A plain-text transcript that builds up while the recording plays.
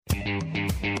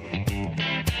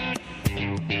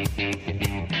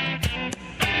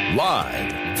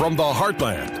Live from the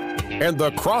heartland and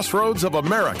the crossroads of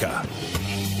America,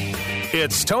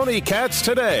 it's Tony Katz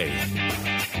Today.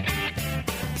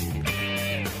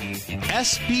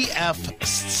 SBF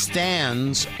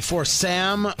stands for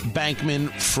Sam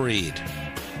Bankman-Fried.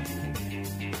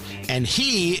 And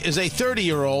he is a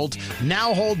 30-year-old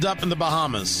now holed up in the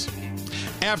Bahamas.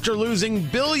 After losing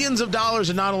billions of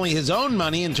dollars in not only his own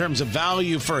money in terms of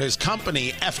value for his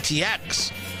company,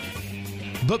 FTX,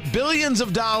 but billions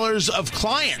of dollars of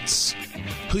clients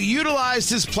who utilized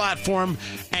his platform,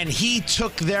 and he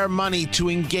took their money to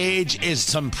engage in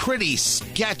some pretty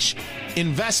sketch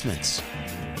investments.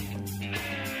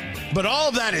 But all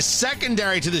of that is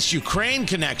secondary to this Ukraine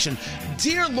connection.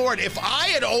 Dear Lord, if I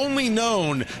had only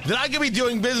known that I could be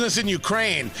doing business in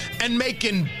Ukraine and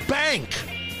making bank.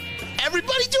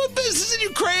 Everybody doing business in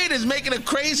Ukraine is making a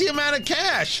crazy amount of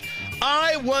cash.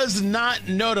 I was not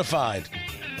notified.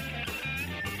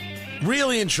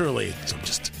 Really and truly. So I'm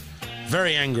just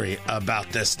very angry about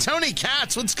this. Tony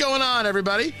Katz, what's going on,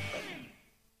 everybody?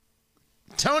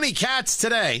 Tony Katz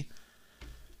Today.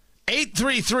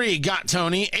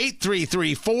 833-GOT-TONY,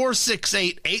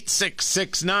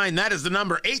 833-468-8669. That is the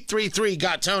number,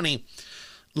 833-GOT-TONY.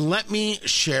 Let me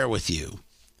share with you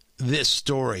this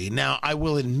story. Now, I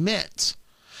will admit,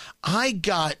 I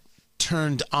got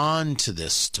turned on to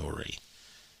this story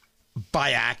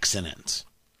by accident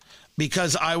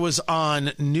because I was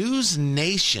on News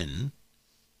Nation.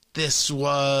 This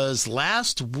was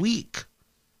last week.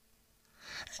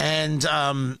 And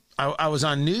I was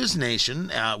on News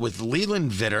Nation with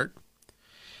Leland Vittert,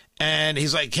 and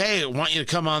he's like, hey, I want you to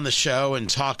come on the show and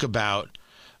talk about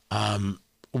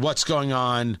what's going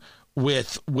on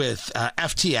with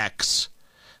FTX,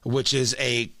 which is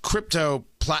a crypto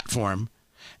platform,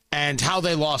 and how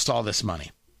they lost all this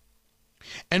money.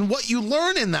 And what you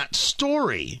learn in that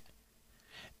story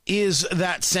is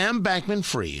that Sam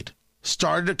Bankman-Fried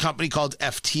started a company called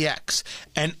FTX,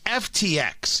 and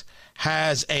FTX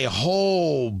has a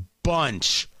whole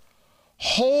bunch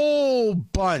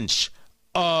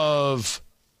of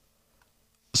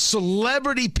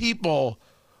celebrity people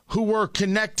who were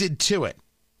connected to it.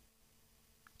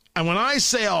 And when I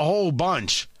say a whole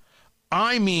bunch,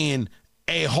 I mean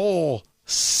a whole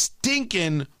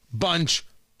stinking bunch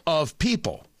of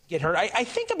people. Get hurt. I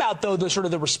think about, though, the sort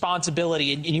of the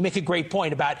responsibility, and you make a great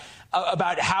point about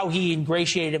how he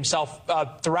ingratiated himself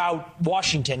throughout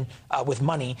Washington with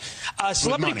money.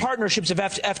 Celebrity partnerships of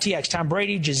FTX, Tom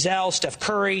Brady, Giselle, Steph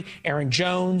Curry, Aaron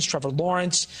Jones, Trevor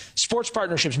Lawrence. Sports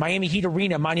partnerships, Miami Heat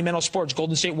Arena, Monumental Sports,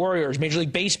 Golden State Warriors, Major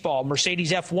League Baseball,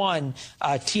 Mercedes F1,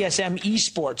 TSM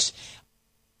Esports.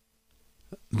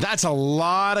 That's a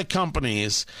lot of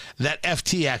companies that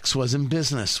FTX was in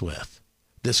business with.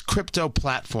 This crypto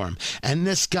platform, and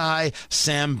this guy,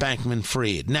 Sam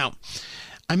Bankman-Fried. Now,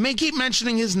 I may keep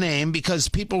mentioning his name because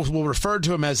people will refer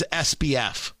to him as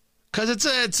SBF. Because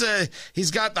he's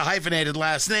got the hyphenated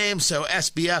last name, so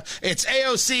SBF. It's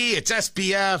AOC, it's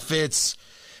SBF,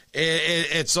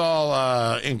 it's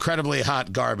all incredibly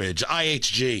hot garbage.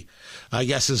 IHG, I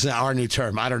guess, is our new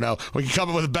term. I don't know. We can come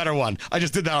up with a better one. I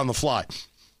just did that on the fly.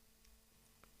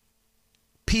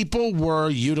 People were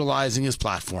utilizing his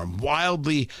platform,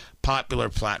 wildly popular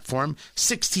platform.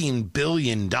 $16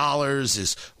 billion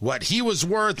is what he was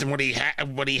worth and what he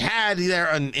had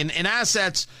there in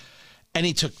assets. And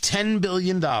he took $10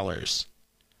 billion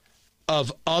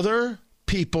of other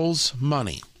people's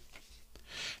money,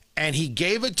 and he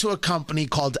gave it to a company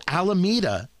called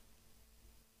Alameda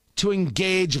to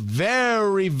engage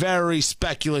very, very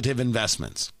speculative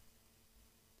investments.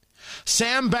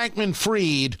 Sam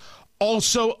Bankman-Fried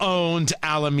also owned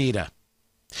Alameda.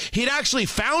 He'd actually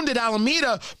founded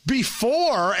Alameda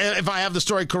before, if I have the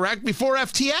story correct, before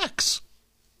FTX.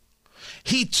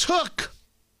 He took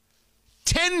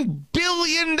 $10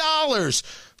 billion,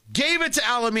 gave it to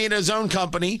Alameda, his own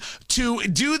company, to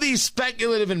do these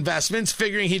speculative investments,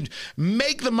 figuring he'd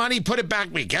make the money, put it back,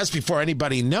 I guess, before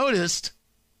anybody noticed.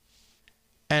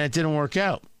 And it didn't work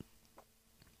out.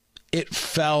 It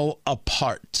fell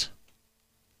apart.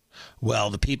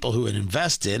 Well, the people who had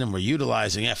invested and were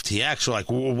utilizing FTX were like,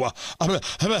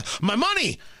 my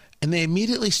money! And they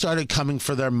immediately started coming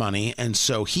for their money. And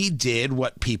so he did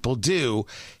what people do.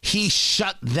 He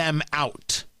shut them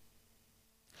out.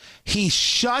 He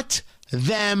shut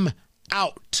them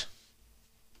out.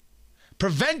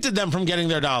 Prevented them from getting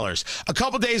their dollars. A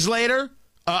couple days later,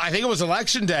 I think it was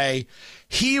election day,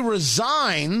 he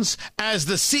resigns as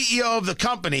the CEO of the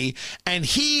company, and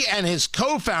he and his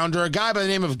co-founder, a guy by the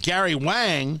name of Gary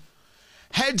Wang,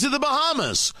 head to the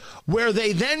Bahamas, where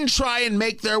they then try and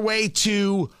make their way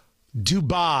to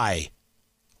Dubai.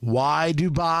 Why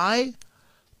Dubai?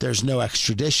 There's no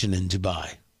extradition in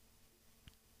Dubai.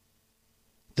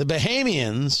 The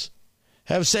Bahamians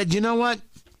have said, you know what?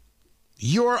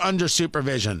 You're under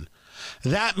supervision.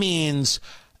 That means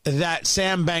that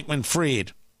Sam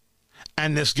Bankman-Fried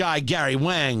and this guy, Gary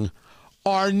Wang,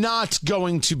 are not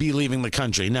going to be leaving the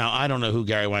country. Now, I don't know who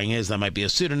Gary Wang is. That might be a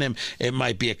pseudonym. It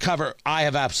might be a cover. I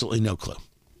have absolutely no clue.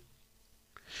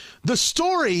 The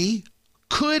story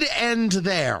could end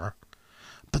there,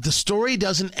 but the story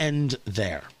doesn't end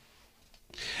there.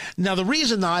 Now, the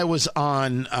reason I was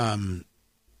on,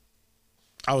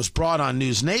 I was brought on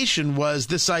News Nation was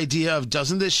this idea of,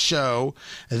 doesn't this show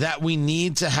that we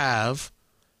need to have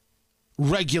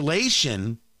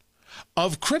regulation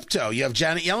of crypto? You have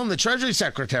Janet Yellen, the Treasury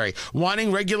Secretary,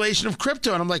 wanting regulation of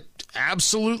crypto. And I'm like,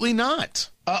 absolutely not.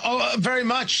 Very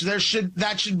much. That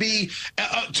should be,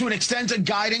 to an extent, a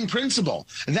guiding principle.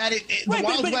 That the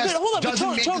Wild West doesn't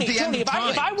make it the end of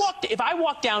times. If I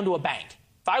walk down to a bank,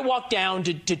 if I walk down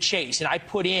to Chase and I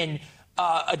put in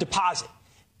a deposit,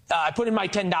 I put in my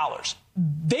 $10.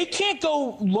 They can't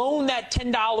go loan that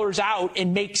 $10 out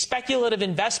and make speculative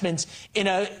investments in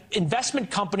an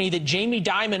investment company that Jamie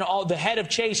Dimon, the head of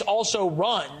Chase, also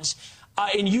runs,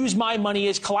 and use my money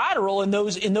as collateral in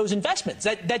those investments.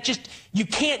 That just, you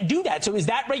can't do that. So is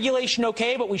that regulation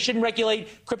okay, but we shouldn't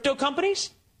regulate crypto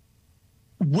companies?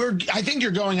 I think you're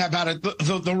going about it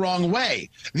the wrong way.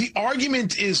 The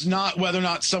argument is not whether or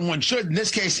not someone should. In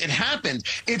this case, it happened.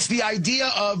 It's the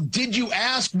idea of, did you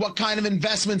ask what kind of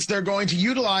investments they're going to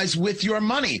utilize with your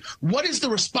money? What is the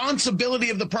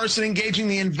responsibility of the person engaging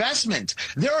the investment?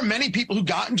 There are many people who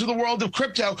got into the world of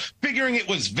crypto figuring it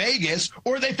was Vegas,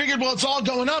 or they figured, well, it's all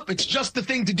going up. It's just the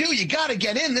thing to do. You got to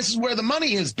get in. This is where the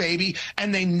money is, baby.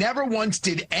 And they never once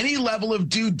did any level of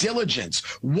due diligence.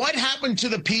 What happened to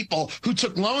the people who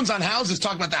took loans on houses,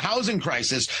 talking about the housing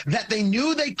crisis, that they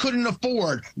knew they couldn't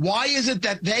afford? Why is it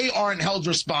that they aren't held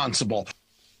responsible?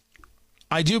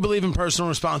 I do believe in personal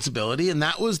responsibility, and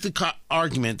that was the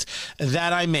argument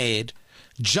that I made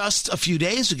just a few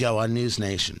days ago on News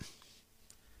Nation.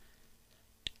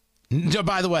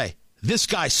 By the way, this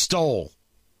guy stole.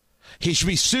 He should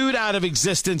be sued out of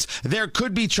existence. There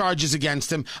could be charges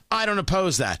against him. I don't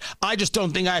oppose that. I just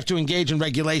don't think I have to engage in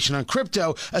regulation on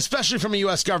crypto, especially from a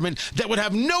U.S. government that would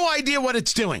have no idea what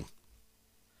it's doing.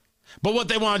 But what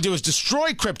they want to do is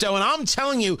destroy crypto. And I'm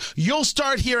telling you, you'll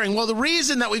start hearing, well, the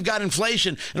reason that we've got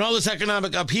inflation and all this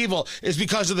economic upheaval is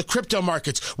because of the crypto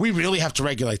markets. We really have to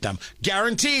regulate them.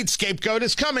 Guaranteed, scapegoat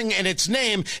is coming, and its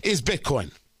name is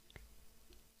Bitcoin.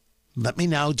 Let me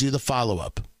now do the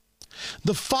follow-up.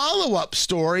 The follow-up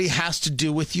story has to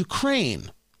do with Ukraine,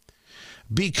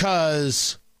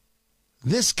 because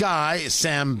this guy,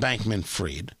 Sam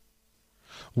Bankman-Fried,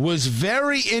 was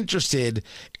very interested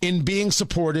in being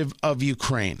supportive of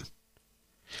Ukraine.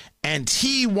 And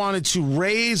he wanted to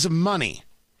raise money,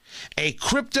 a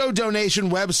crypto donation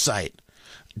website,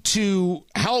 to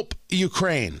help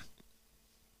Ukraine.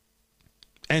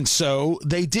 And so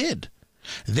they did.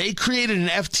 They created an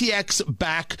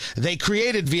they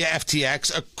created via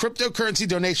FTX, a cryptocurrency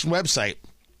donation website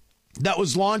that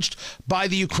was launched by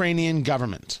the Ukrainian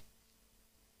government.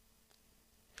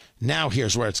 Now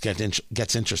here's where it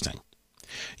gets interesting.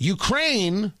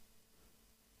 Ukraine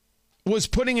was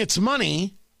putting its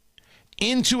money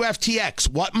into FTX.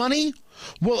 What money?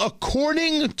 Well,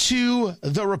 according to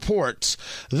the reports,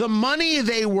 the money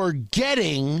they were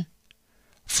getting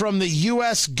from the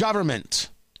U.S. government.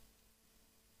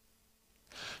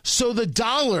 So the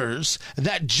dollars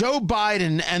that Joe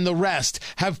Biden and the rest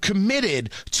have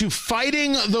committed to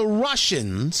fighting the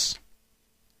Russians,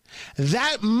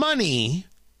 that money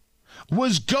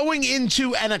was going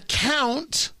into an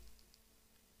account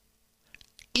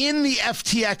in the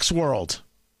FTX world.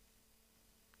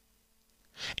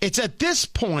 It's at this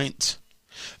point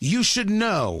you should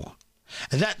know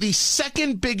that the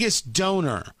second biggest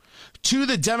donor to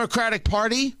the Democratic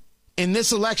Party in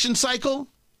this election cycle,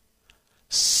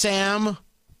 Sam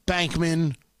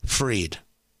Bankman-Fried.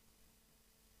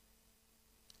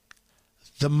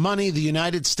 The money the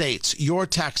United States, your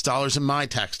tax dollars and my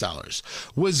tax dollars,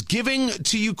 was giving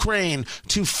to Ukraine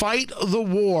to fight the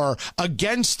war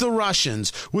against the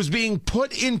Russians was being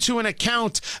put into an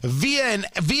account via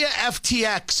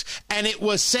FTX, and it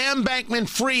was Sam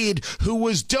Bankman-Fried who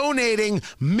was donating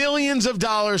millions of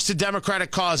dollars to Democratic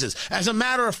causes. As a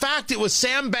matter of fact, it was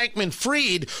Sam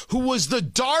Bankman-Fried who was the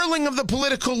darling of the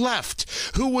political left,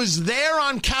 who was there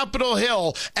on Capitol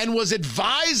Hill and was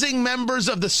advising members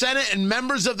of the Senate and members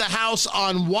members of the House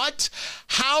on what?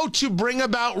 How to bring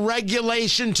about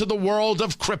regulation to the world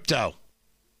of crypto.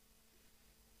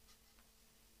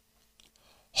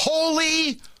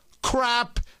 Holy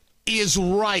crap is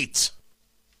right.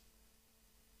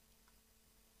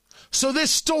 So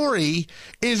this story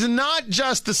is not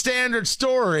just the standard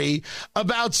story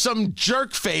about some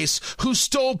jerkface who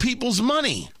stole people's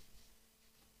money.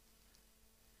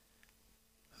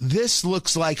 This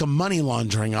looks like a money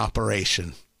laundering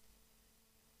operation.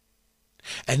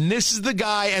 And this is the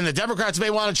guy, and the Democrats may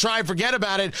want to try and forget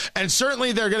about it, and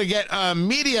certainly they're going to get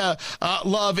media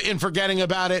love in forgetting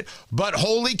about it, but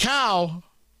holy cow,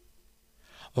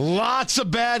 lots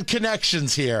of bad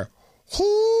connections here.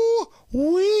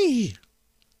 Hoo-wee.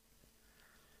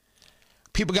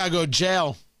 People got to go to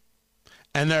jail,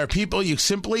 and there are people you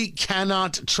simply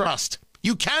cannot trust.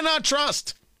 You cannot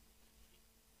trust.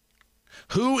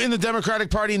 Who in the Democratic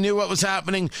Party knew what was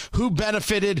happening? Who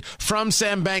benefited from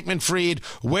Sam Bankman-Fried?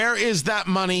 Where is that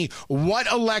money? What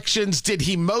elections did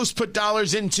he most put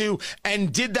dollars into?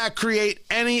 And did that create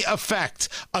any effect?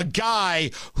 A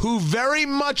guy who very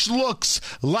much looks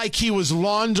like he was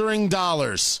laundering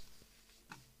dollars.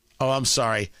 Oh, I'm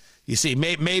sorry. You see,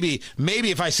 maybe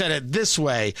if I said it this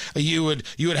way, you would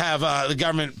have the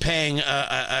government paying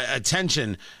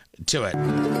attention to it.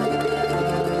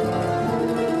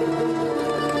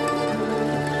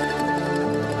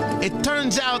 It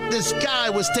turns out this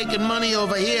guy was taking money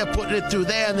over here, putting it through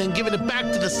there, and then giving it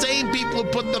back to the same people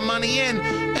who put the money in,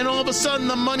 and all of a sudden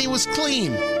the money was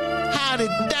clean. How did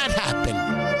that happen?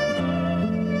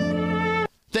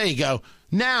 There you go.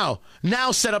 Now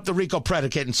set up the RICO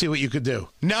predicate and see what you could do.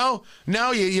 No,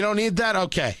 you don't need that?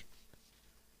 Okay.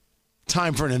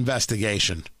 Time for an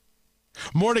investigation.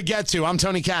 More to get to. I'm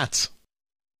Tony Katz.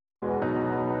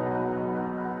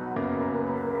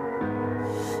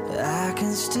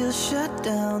 Still shut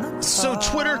down. So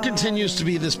Twitter continues to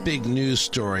be this big news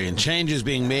story, and changes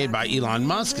being made by Elon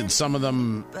Musk, and some of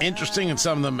them interesting and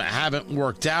some of them haven't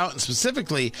worked out, and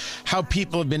specifically how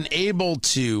people have been able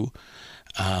to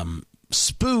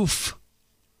spoof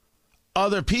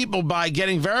other people by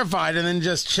getting verified and then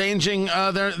just changing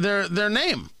their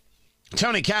name.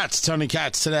 Tony Katz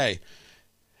today.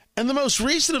 And the most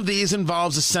recent of these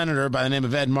involves a senator by the name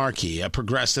of Ed Markey, a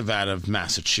progressive out of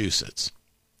Massachusetts.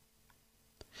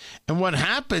 And what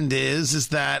happened is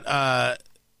that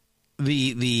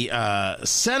the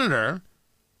senator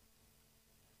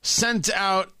sent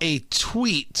out a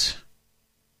tweet,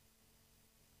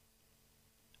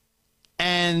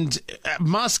 and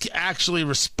Musk actually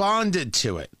responded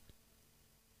to it.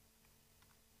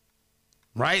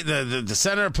 Right, the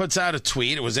senator puts out a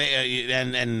tweet. It was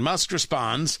and Musk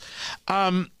responds.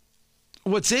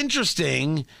 What's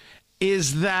interesting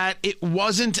is that it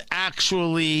wasn't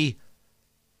actually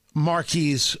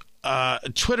Markey's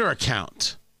Twitter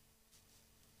account.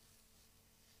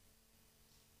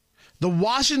 The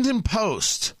Washington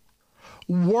Post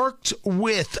worked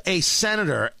with a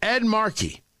senator, Ed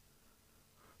Markey,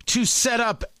 to set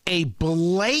up a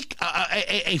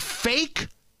fake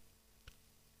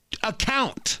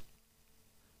account.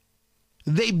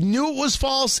 They knew it was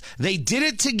false. They did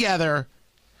it together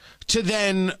to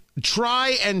then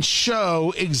try and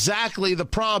show exactly the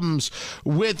problems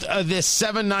with this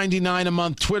 $7.99 a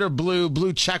month Twitter blue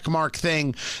checkmark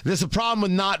thing. There's a problem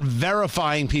with not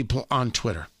verifying people on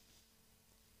Twitter.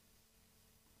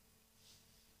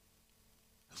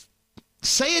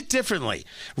 Say it differently,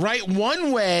 right?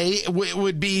 One way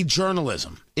would be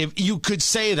journalism. If you could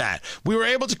say that. We were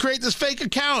able to create this fake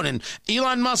account and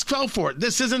Elon Musk fell for it.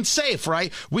 This isn't safe,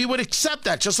 right? We would accept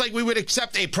that, just like we would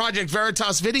accept a Project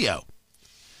Veritas video.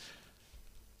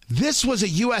 This was a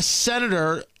U.S.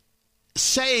 senator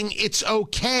saying it's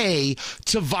okay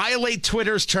to violate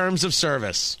Twitter's terms of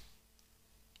service.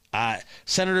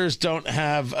 Senators don't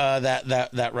have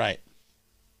that right.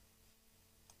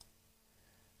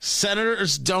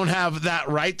 Senators don't have that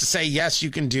right to say, yes,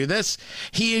 you can do this.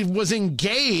 He was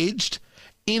engaged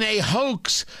in a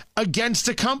hoax against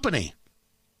a company.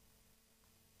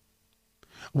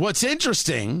 What's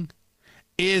interesting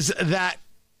is that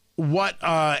what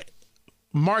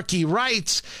Markey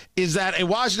writes is that a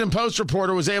Washington Post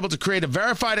reporter was able to create a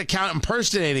verified account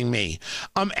impersonating me.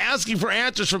 I'm asking for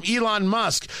answers from Elon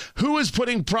Musk. Who is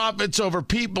putting profits over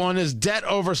people and his debt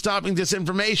over stopping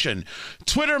disinformation?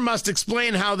 Twitter must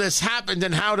explain how this happened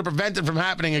and how to prevent it from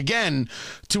happening again.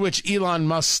 To which Elon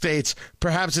Musk states,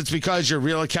 perhaps it's because your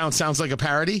real account sounds like a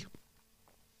parody.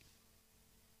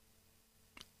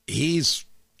 He's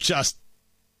just,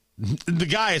 the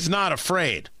guy is not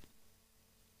afraid.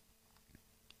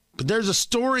 But there's a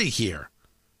story here.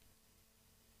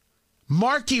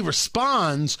 Markey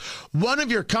responds, one of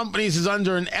your companies is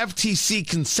under an FTC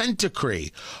consent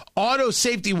decree. Auto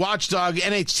safety watchdog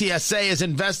NHTSA is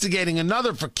investigating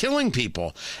another for killing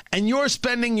people, and you're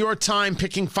spending your time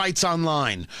picking fights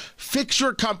online. Fix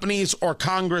your companies or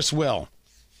Congress will.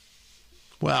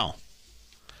 Well,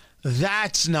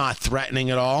 that's not threatening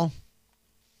at all.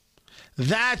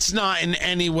 That's not in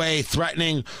any way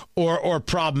threatening or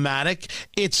problematic.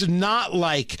 It's not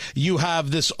like you have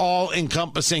this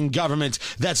all-encompassing government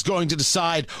that's going to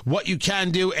decide what you can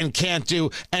do and can't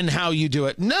do and how you do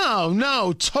it.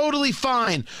 No, totally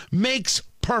fine. Makes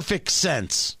perfect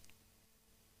sense.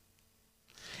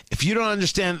 If you don't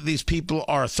understand that these people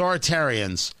are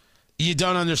authoritarians, you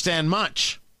don't understand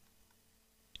much.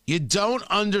 You don't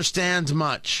understand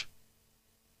much.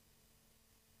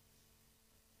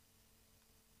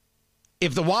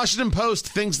 If the Washington Post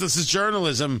thinks this is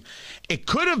journalism, it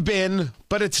could have been,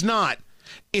 but it's not.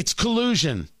 It's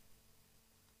collusion.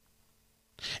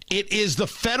 It is the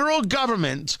federal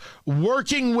government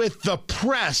working with the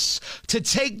press to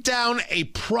take down a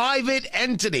private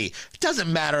entity. It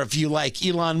doesn't matter if you like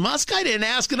Elon Musk. I didn't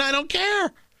ask and I don't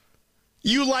care.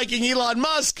 You liking Elon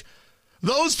Musk,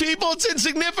 those people, it's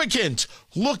insignificant.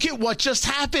 Look at what just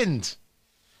happened.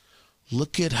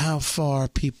 Look at how far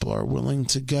people are willing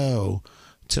to go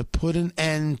to put an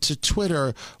end to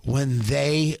Twitter when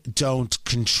they don't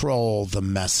control the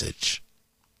message.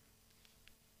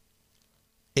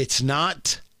 It's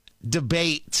not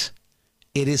debate.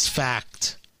 It is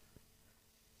fact.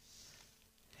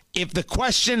 If the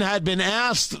question had been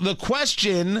asked, the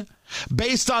question,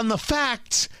 based on the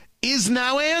facts, is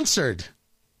now answered.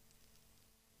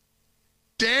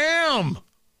 Damn.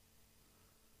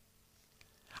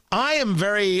 I am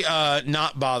very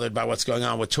not bothered by what's going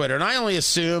on with Twitter, and I only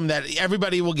assume that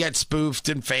everybody will get spoofed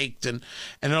and faked, and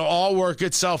it'll all work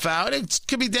itself out. It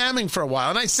could be damning for a while,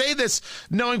 and I say this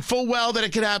knowing full well that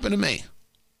it could happen to me.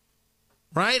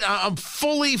 Right? I'm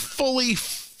fully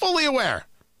aware.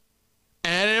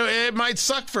 And it might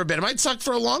suck for a bit. It might suck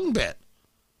for a long bit.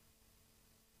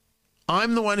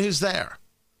 I'm the one who's there.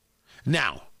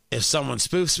 Now, if someone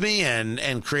spoofs me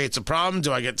and creates a problem,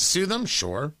 do I get to sue them?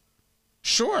 Sure.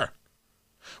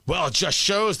 Well, it just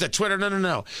shows that Twitter,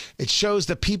 no. It shows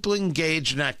that people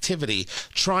engage in activity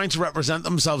trying to represent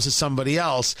themselves as somebody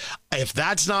else. If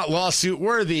that's not lawsuit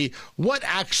worthy, what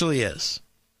actually is?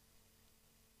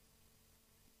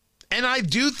 And I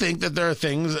do think that there are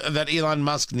things that Elon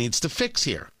Musk needs to fix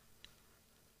here.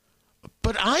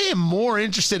 But I am more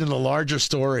interested in the larger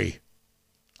story.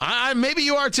 Maybe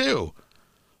you are too.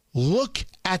 Look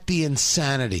at the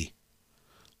insanity.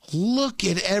 Look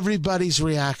at everybody's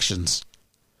reactions.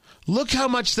 Look how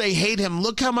much they hate him.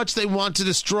 Look how much they want to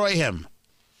destroy him.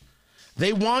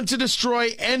 They want to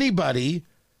destroy anybody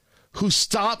who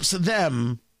stops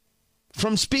them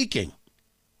from speaking.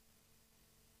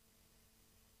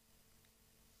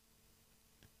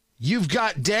 You've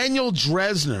got Daniel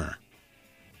Drezner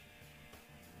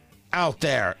out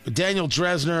there. Daniel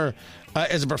Drezner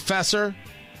is a professor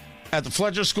at the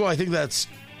Fletcher School. I think it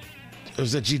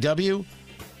was at GW.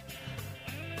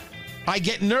 I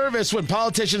get nervous when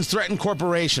politicians threaten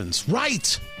corporations.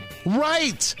 Right.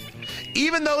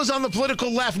 Even those on the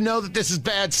political left know that this is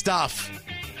bad stuff.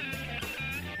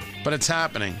 But it's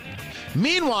happening.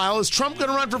 Meanwhile, is Trump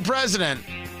going to run for president?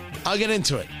 I'll get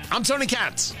into it. I'm Tony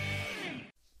Katz.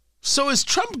 So is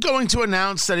Trump going to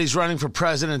announce that he's running for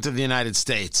president of the United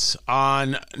States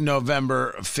on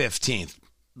November 15th?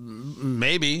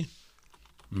 Maybe.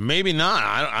 Maybe not.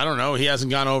 I don't know. He hasn't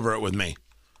gone over it with me.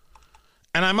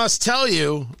 And I must tell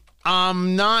you,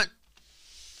 I'm not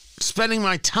spending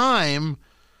my time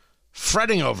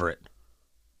fretting over it.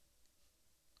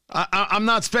 I'm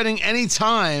not spending any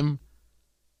time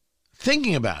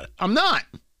thinking about it. I'm not.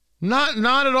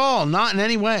 Not at all. Not in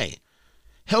any way.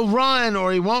 He'll run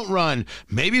or he won't run.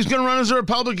 Maybe he's going to run as a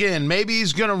Republican. Maybe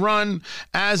he's going to run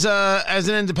as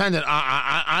an independent.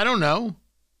 I don't know.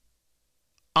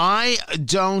 I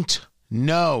don't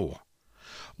know.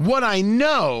 What I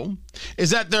know is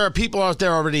that there are people out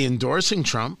there already endorsing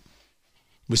Trump.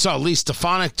 We saw Lee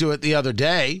Stefanik do it the other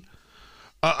day.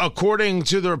 According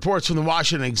to the reports from the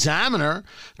Washington Examiner,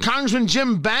 Congressman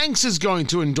Jim Banks is going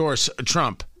to endorse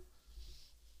Trump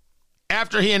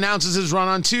after he announces his run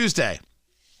on Tuesday.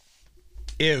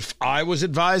 If I was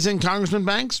advising Congressman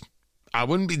Banks, I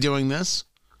wouldn't be doing this.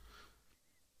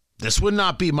 This would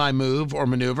not be my move or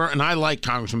maneuver, and I like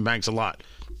Congressman Banks a lot.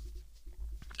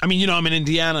 I mean, I'm in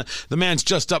Indiana. The man's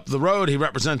just up the road. He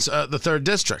represents the 3rd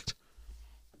District.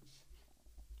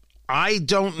 I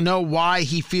don't know why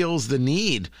he feels the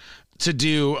need to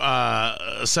do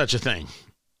such a thing.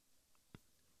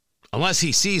 unless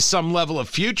he sees some level of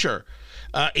future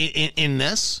in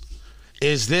this.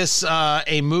 Is this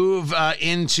a move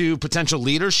into potential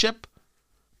leadership?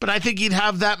 But I think he'd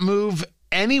have that move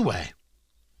anyway.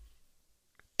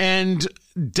 And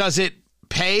does it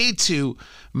pay to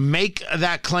make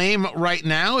that claim right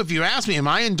now? If you ask me, am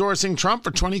I endorsing Trump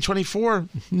for 2024?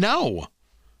 No.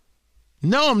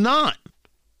 No, I'm not.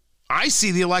 I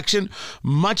see the election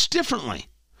much differently.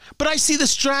 But I see the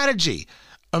strategy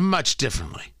much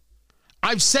differently.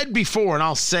 I've said before, and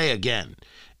I'll say again,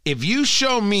 if you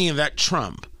show me that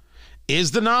Trump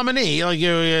is the nominee, like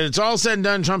it's all said and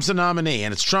done, Trump's the nominee,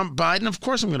 and it's Trump Biden, of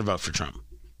course I'm going to vote for Trump.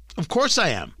 Of course I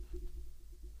am.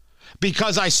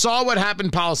 Because I saw what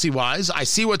happened policy-wise. I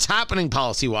see what's happening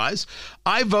policy-wise.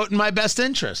 I vote in my best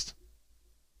interest.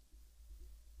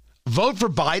 Vote for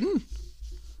Biden?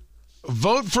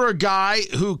 Vote for a guy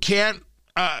who can't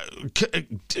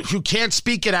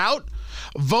speak it out?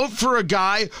 Vote for a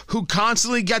guy who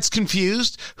constantly gets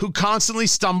confused, who constantly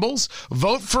stumbles?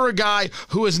 Vote for a guy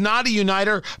who is not a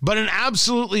uniter, but an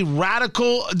absolutely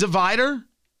radical divider?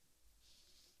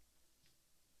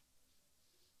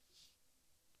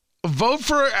 Vote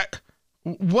for,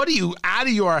 what are you, out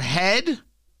of your head?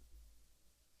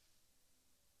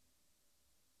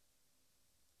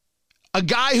 A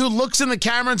guy who looks in the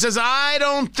camera and says, I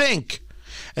don't think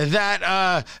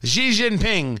that Xi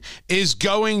Jinping is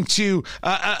going to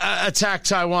attack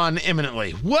Taiwan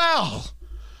imminently. Well,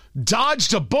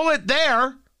 dodged a bullet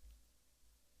there.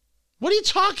 What are you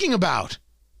talking about?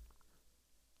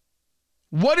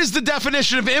 What is the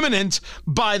definition of imminent,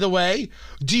 by the way?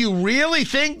 Do you really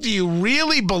think, do you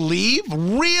really believe,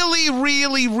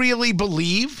 really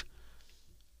believe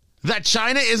that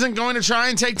China isn't going to try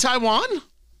and take Taiwan?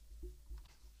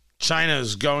 China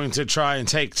is going to try and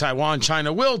take Taiwan.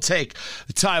 China will take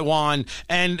Taiwan.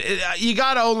 And you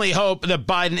got to only hope that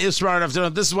Biden is smart enough to know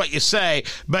this is what you say,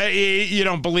 but you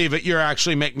don't believe it. You're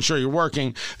actually making sure you're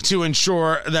working to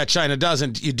ensure that China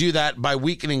doesn't. You do that by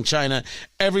weakening China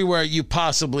everywhere you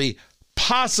possibly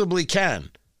can.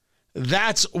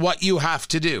 That's what you have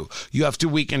to do. You have to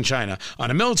weaken China. On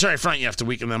a military front, you have to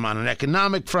weaken them. On an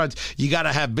economic front, you got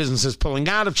to have businesses pulling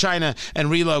out of China and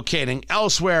relocating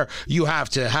elsewhere. You have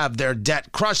to have their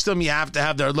debt crush them. You have to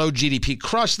have their low GDP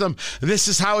crush them. This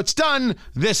is how it's done.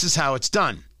 This is how it's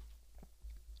done.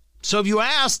 So if you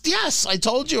asked, yes, I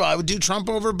told you I would do Trump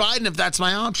over Biden if that's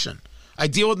my option. I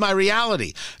deal with my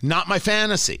reality, not my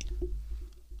fantasy.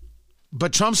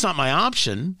 But Trump's not my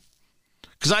option.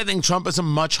 Because I think Trump is a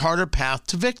much harder path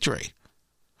to victory.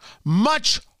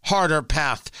 Much harder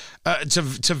path to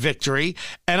victory.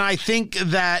 And I think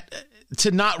that to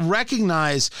not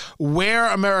recognize where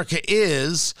America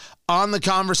is on the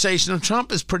conversation of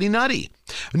Trump is pretty nutty.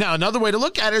 Now, another way to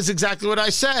look at it is exactly what I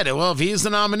said. Well, if he's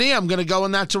the nominee, I'm going to go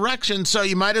in that direction. So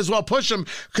you might as well push him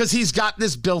because he's got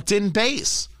this built-in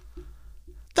base.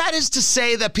 That is to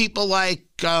say that people like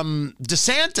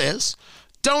DeSantis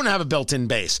don't have a built-in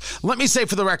base. Let me say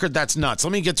for the record, that's nuts.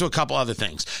 Let me get to a couple other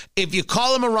things. If you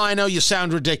call him a rhino, you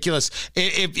sound ridiculous.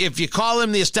 If you call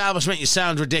him the establishment, you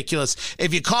sound ridiculous.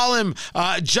 If you call him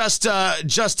just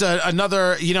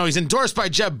another, he's endorsed by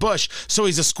Jeb Bush, so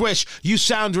he's a squish, you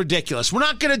sound ridiculous. We're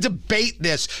not going to debate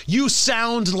this. You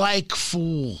sound like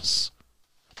fools.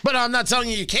 But I'm not telling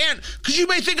you can't, because you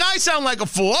may think I sound like a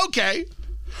fool. Okay.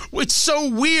 It's so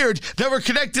weird that we're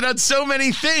connected on so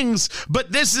many things,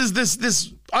 but this is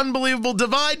this unbelievable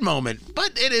divide moment.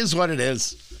 But it is what it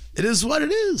is. It is what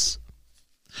it is.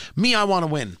 Me, I want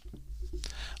to win.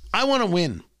 I want to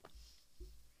win.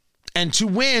 And to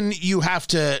win, you have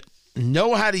to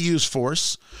know how to use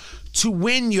force. To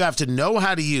win, you have to know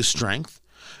how to use strength.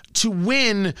 To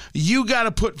win, you got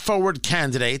to put forward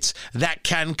candidates that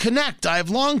can connect. I have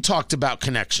long talked about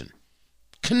connection.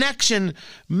 Connection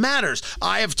matters.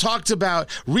 I have talked about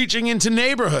reaching into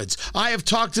neighborhoods. I have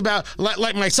talked about,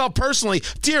 like myself personally,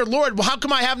 dear Lord, how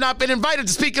come I have not been invited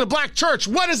to speak in a black church?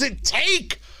 What does it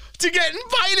take to get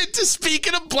invited to speak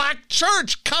in a black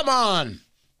church? Come on.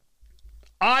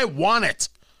 I want it.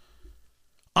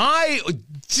 I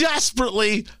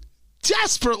desperately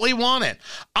want it.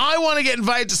 I want to get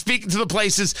invited to speak to the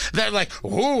places that are like,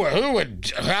 who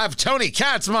would have Tony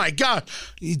Katz? My God.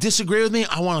 You disagree with me?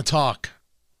 I want to talk.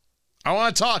 I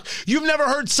want to talk. You've never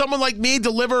heard someone like me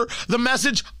deliver the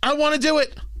message. I want to do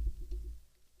it.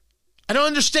 I don't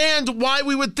understand why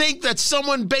we would think that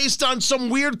someone based on some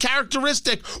weird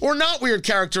characteristic or not weird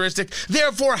characteristic,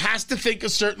 therefore has to think a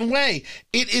certain way.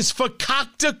 It is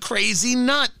fakakta crazy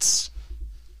nuts.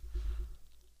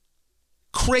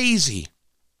 Crazy.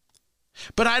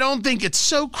 But I don't think it's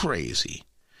so crazy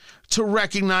to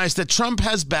recognize that Trump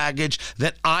has baggage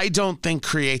that I don't think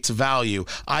creates value.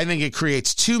 I think it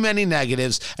creates too many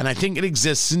negatives, and I think it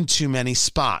exists in too many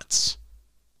spots.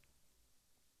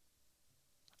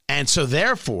 And so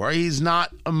therefore, he's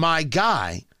not my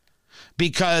guy,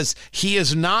 because he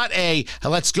is not a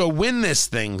let's go win this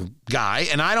thing guy.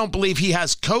 And I don't believe he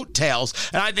has coattails.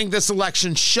 And I think this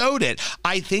election showed it.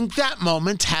 I think that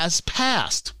moment has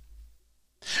passed.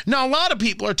 Now, a lot of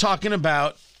people are talking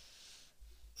about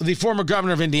the former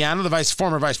governor of Indiana, the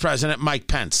former vice president, Mike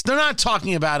Pence. They're not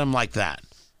talking about him like that.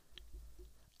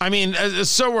 I mean,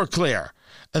 so we're clear.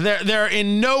 They're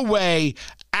in no way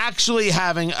actually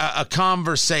having a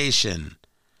conversation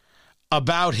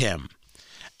about him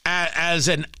as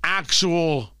an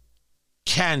actual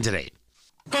candidate.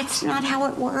 That's not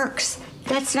how it works.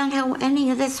 That's not how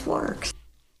any of this works.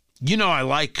 You know, I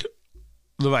like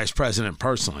the vice president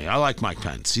personally. I like Mike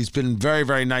Pence. He's been very,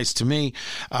 very nice to me.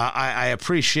 I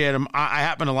appreciate him. I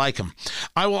happen to like him.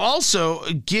 I will also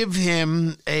give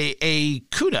him a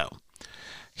kudo.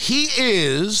 He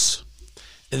is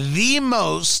the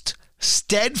most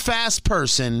steadfast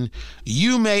person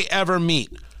you may ever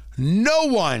meet. No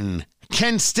one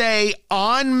can stay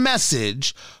on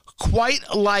message quite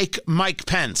like Mike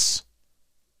Pence.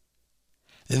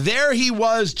 There he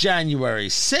was January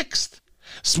 6th.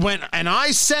 And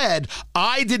I said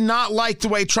I did not like the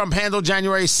way Trump handled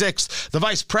January 6th. The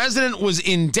vice president was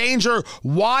in danger.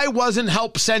 Why wasn't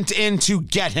help sent in to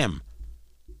get him?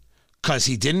 Because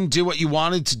he didn't do what you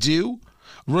wanted to do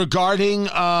regarding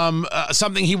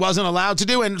something he wasn't allowed to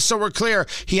do. And so we're clear,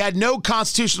 he had no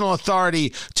constitutional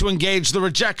authority to engage the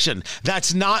rejection.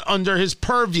 That's not under his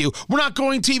purview. We're not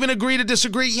going to even agree to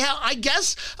disagree. Yeah, I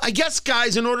guess,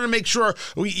 guys, in order to make sure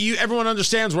everyone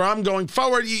understands where I'm going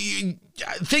forward,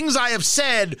 things I have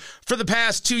said for the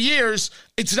past 2 years,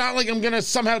 it's not like I'm going to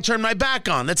somehow turn my back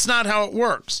on. That's not how it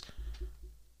works.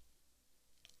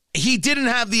 He didn't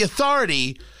have the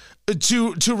authority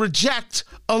to reject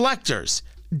electors.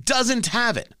 Doesn't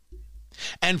have it.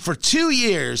 And for 2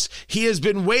 years, he has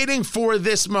been waiting for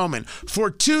this moment. For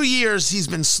 2 years, he's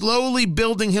been slowly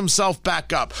building himself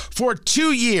back up. For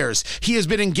 2 years, he has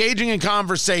been engaging in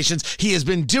conversations. He has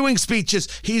been doing speeches.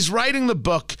 He's writing the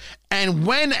book. And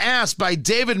when asked by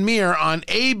David Muir on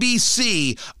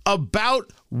ABC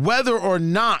about whether or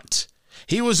not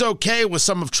he was okay with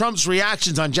some of Trump's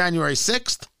reactions on January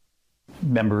 6th,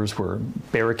 members were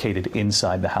barricaded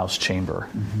inside the House chamber.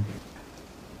 Mm-hmm.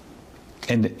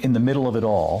 And in the middle of it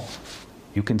all,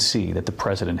 you can see that the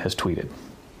president has tweeted.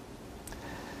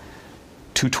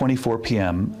 2:24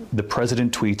 p.m., the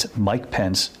president tweets, Mike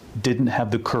Pence didn't have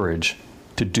the courage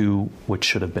to do what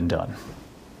should have been done.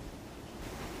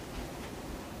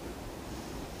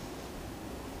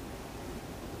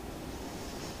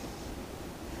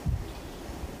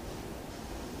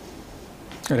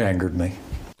 It angered me.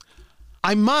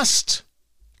 I must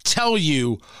tell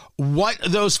you what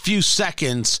those few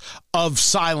seconds of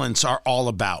silence are all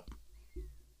about.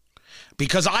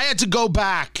 Because I had to go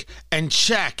back and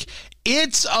check.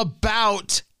 It's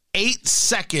about 8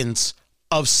 seconds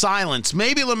of silence.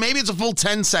 Maybe it's a full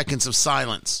 10 seconds of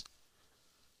silence.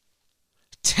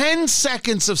 10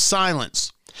 seconds of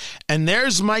silence. And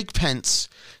there's Mike Pence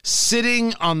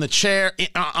sitting on a chair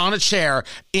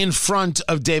in front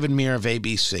of David Muir of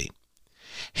ABC.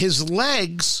 His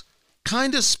legs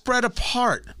kind of spread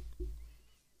apart.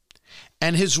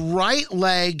 And his right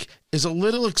leg is a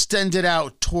little extended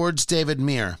out towards David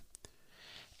Muir.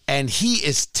 And he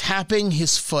is tapping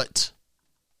his foot.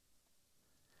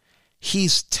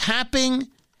 He's tapping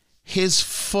his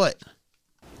foot.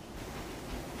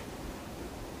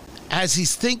 As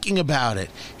he's thinking about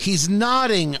it, he's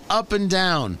nodding up and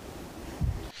down.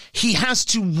 He has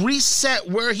to reset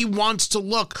where he wants to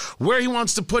look, where he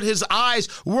wants to put his eyes,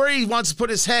 where he wants to put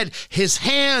his head, his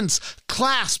hands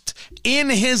clasped in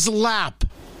his lap.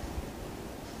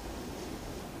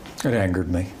 It angered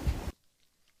me.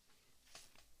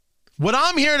 What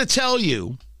I'm here to tell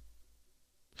you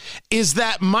is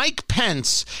that Mike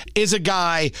Pence is a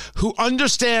guy who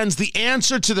understands the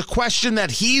answer to the question that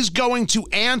he's going to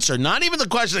answer, not even the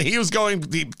question that he was going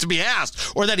to be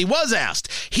asked or that he was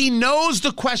asked. He knows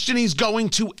the question he's going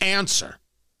to answer.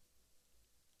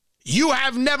 You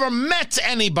have never met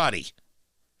anybody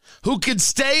who could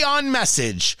stay on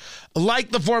message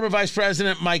like the former Vice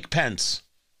President Mike Pence.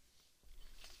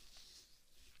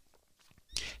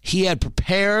 He had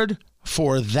prepared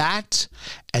for that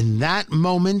and that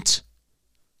moment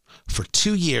for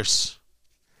 2 years.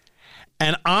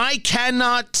 And I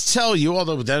cannot tell you,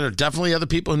 although there are definitely other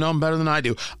people who know him better than I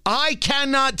do, I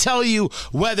cannot tell you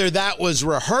whether that was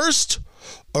rehearsed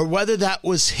or whether that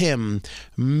was him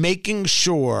making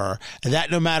sure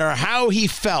that no matter how he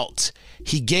felt,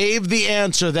 he gave the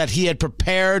answer that he had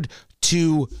prepared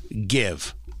to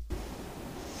give.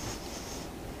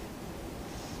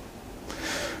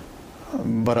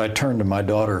 But I turned to my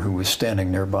daughter, who was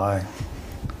standing nearby,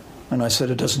 and I said,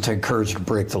 it doesn't take courage to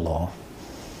break the law.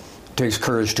 It takes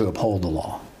courage to uphold the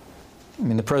law. I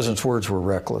mean, the president's words were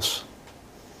reckless.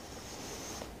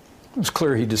 It was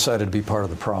clear he decided to be part of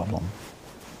the problem.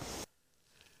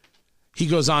 He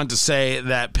goes on to say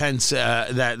that Pence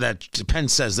says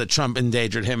that Trump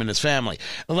endangered him and his family.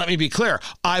 And let me be clear,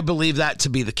 I believe that to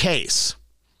be the case.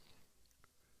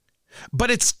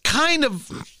 But it's kind of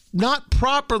not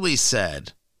properly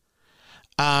said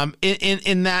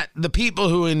in that the people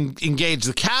who engage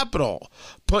the Capitol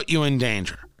put you in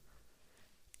danger.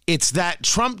 It's that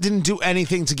Trump didn't do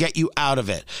anything to get you out of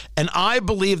it. And I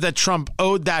believe that Trump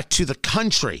owed that to the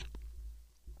country.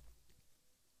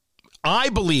 I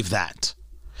believe that.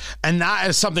 And that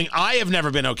is something I have never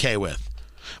been okay with.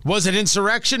 Was it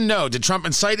insurrection? No. Did Trump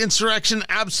incite insurrection?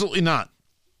 Absolutely not.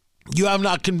 You have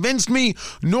not convinced me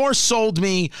nor sold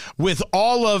me with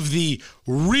all of the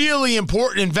really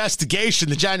important investigation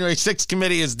the January 6th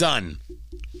committee has done.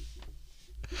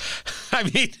 I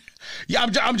mean,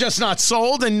 I'm just not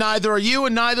sold, and neither are you,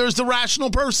 and neither is the rational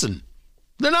person.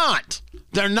 They're not.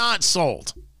 They're not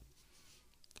sold.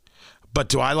 But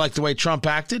do I like the way Trump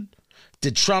acted?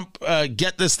 Did Trump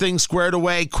get this thing squared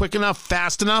away quick enough,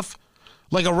 fast enough?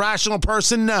 Like a rational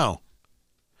person? No.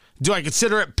 Do I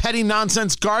consider it petty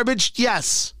nonsense garbage?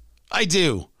 Yes, I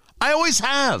do. I always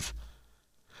have.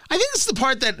 I think it's the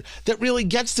part that really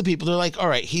gets to people. They're like, all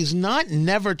right, he's not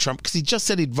never Trump because he just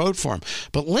said he'd vote for him.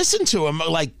 But listen to him,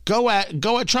 like go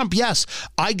at Trump. Yes,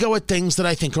 I go at things that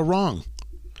I think are wrong.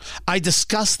 I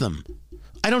discuss them.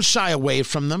 I don't shy away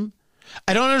from them.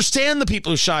 I don't understand the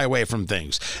people who shy away from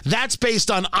things. That's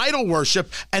based on idol worship,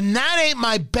 and that ain't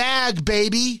my bag,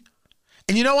 baby.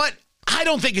 And you know what? I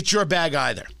don't think it's your bag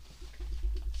either.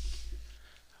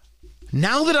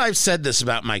 Now that I've said this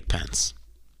about Mike Pence,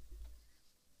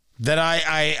 that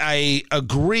I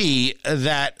agree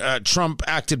that Trump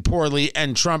acted poorly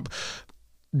and Trump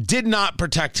did not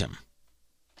protect him,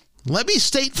 let me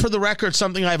state for the record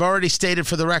something I've already stated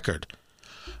for the record.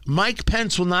 Mike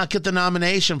Pence will not get the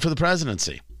nomination for the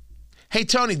presidency. Hey,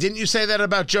 Tony, didn't you say that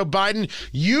about Joe Biden?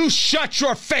 You shut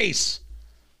your face.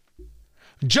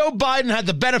 Joe Biden had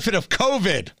the benefit of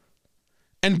COVID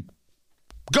and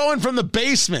going from the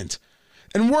basement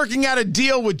and working out a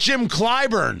deal with Jim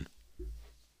Clyburn.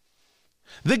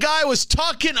 The guy was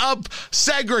talking up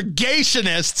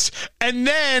segregationists, and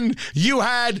then you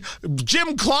had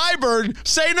Jim Clyburn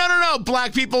say, no,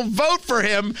 black people vote for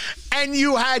him, and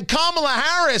you had Kamala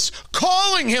Harris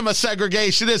calling him a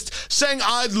segregationist, saying,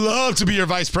 I'd love to be your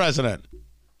vice president.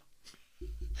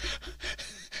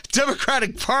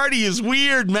 Democratic Party is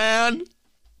weird, man.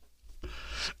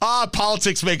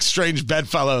 Politics makes strange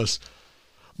bedfellows.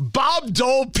 Bob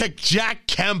Dole picked Jack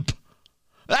Kemp.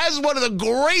 That is one of the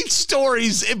great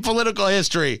stories in political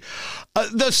history.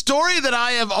 The story that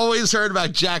I have always heard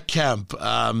about Jack Kemp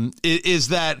is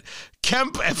that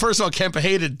Kemp, first of all, Kemp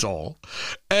hated Dole.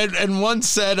 And once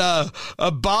said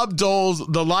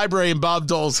the library in Bob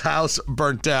Dole's house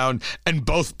burnt down and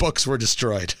both books were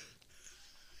destroyed.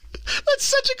 That's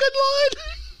such a good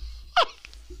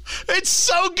line. It's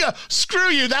so good. Screw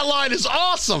you. That line is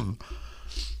awesome.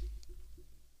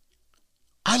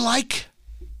 I like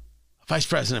Vice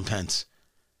President Pence.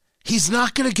 He's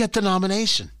not going to get the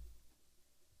nomination.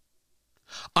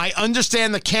 I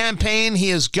understand the campaign he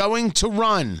is going to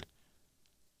run.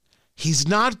 He's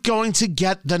not going to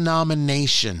get the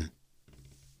nomination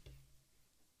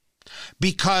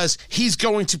because he's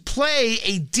going to play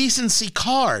a decency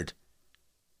card,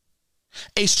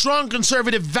 a strong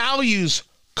conservative values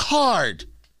card,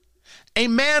 a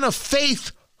man of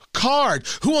faith card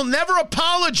who will never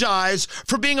apologize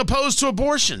for being opposed to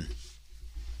abortion.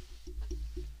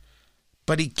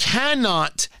 But he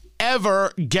cannot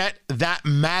ever get that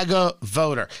MAGA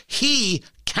voter. He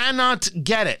cannot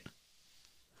get it.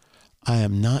 I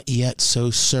am not yet so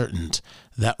certain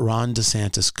that Ron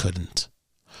DeSantis couldn't,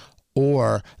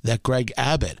 or that Greg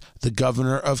Abbott, the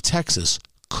governor of Texas,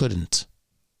 couldn't.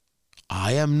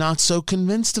 I am not so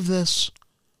convinced of this.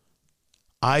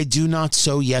 I do not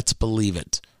so yet believe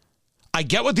it. I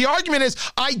get what the argument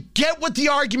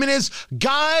is.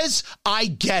 Guys, I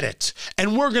get it.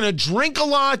 And we're going to drink a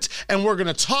lot and we're going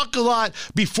to talk a lot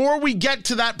before we get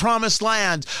to that promised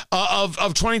land of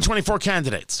 2024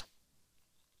 candidates.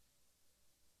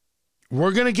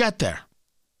 We're going to get there.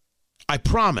 I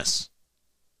promise.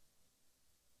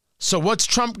 So what's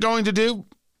Trump going to do?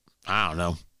 I don't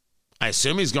know. I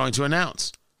assume he's going to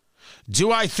announce.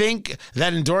 Do I think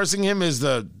that endorsing him is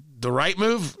the right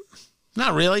move?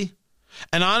 Not really.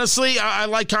 And honestly, I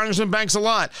like Congressman Banks a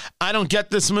lot. I don't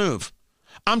get this move.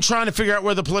 I'm trying to figure out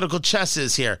where the political chess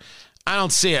is here. I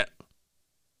don't see it.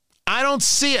 I don't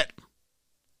see it.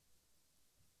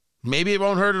 Maybe it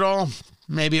won't hurt at all.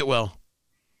 Maybe it will.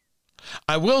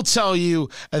 I will tell you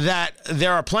that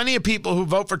there are plenty of people who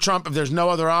vote for Trump if there's no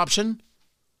other option.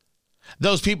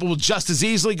 Those people will just as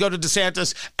easily go to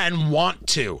DeSantis and want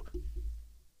to.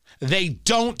 They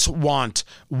don't want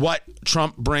what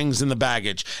Trump brings in the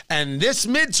baggage. And this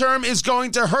midterm is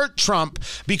going to hurt Trump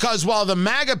because while the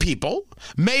MAGA people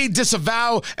may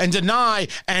disavow and deny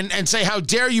and say, how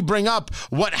dare you bring up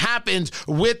what happened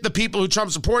with the people who Trump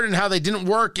supported and how they didn't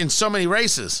work in so many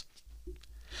races,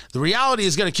 the reality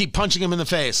is going to keep punching him in the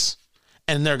face.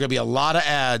 And there are going to be a lot of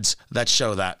ads that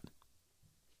show that.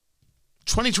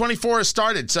 2024 has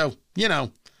started, so,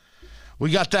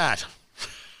 we got that.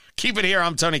 Keep it here.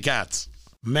 I'm Tony Katz.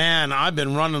 Man, I've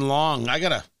been running long. I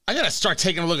gotta start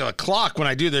taking a look at the clock when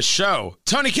I do this show.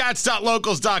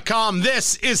 TonyKatz.locals.com.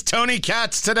 This is Tony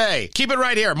Katz Today. Keep it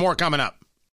right here. More coming up.